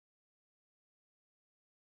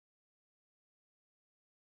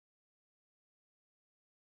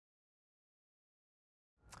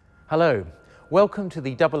Hello, welcome to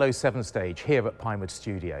the 007 stage here at Pinewood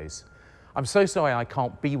Studios. I'm so sorry I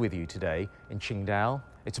can't be with you today in Qingdao.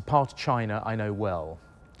 It's a part of China I know well.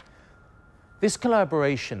 This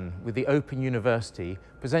collaboration with the Open University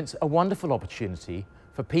presents a wonderful opportunity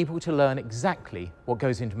for people to learn exactly what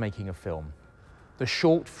goes into making a film. The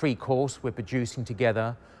short free course we're producing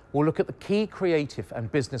together will look at the key creative and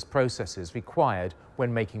business processes required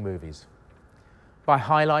when making movies. By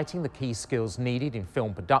highlighting the key skills needed in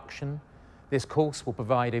film production, this course will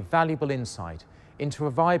provide a valuable insight into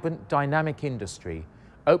a vibrant, dynamic industry,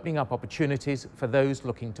 opening up opportunities for those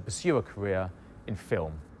looking to pursue a career in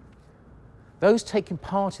film. Those taking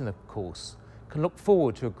part in the course can look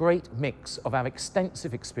forward to a great mix of our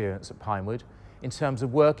extensive experience at Pinewood in terms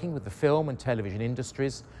of working with the film and television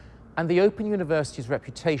industries and the Open University's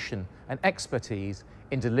reputation and expertise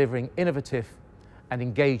in delivering innovative and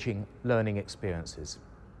engaging learning experiences.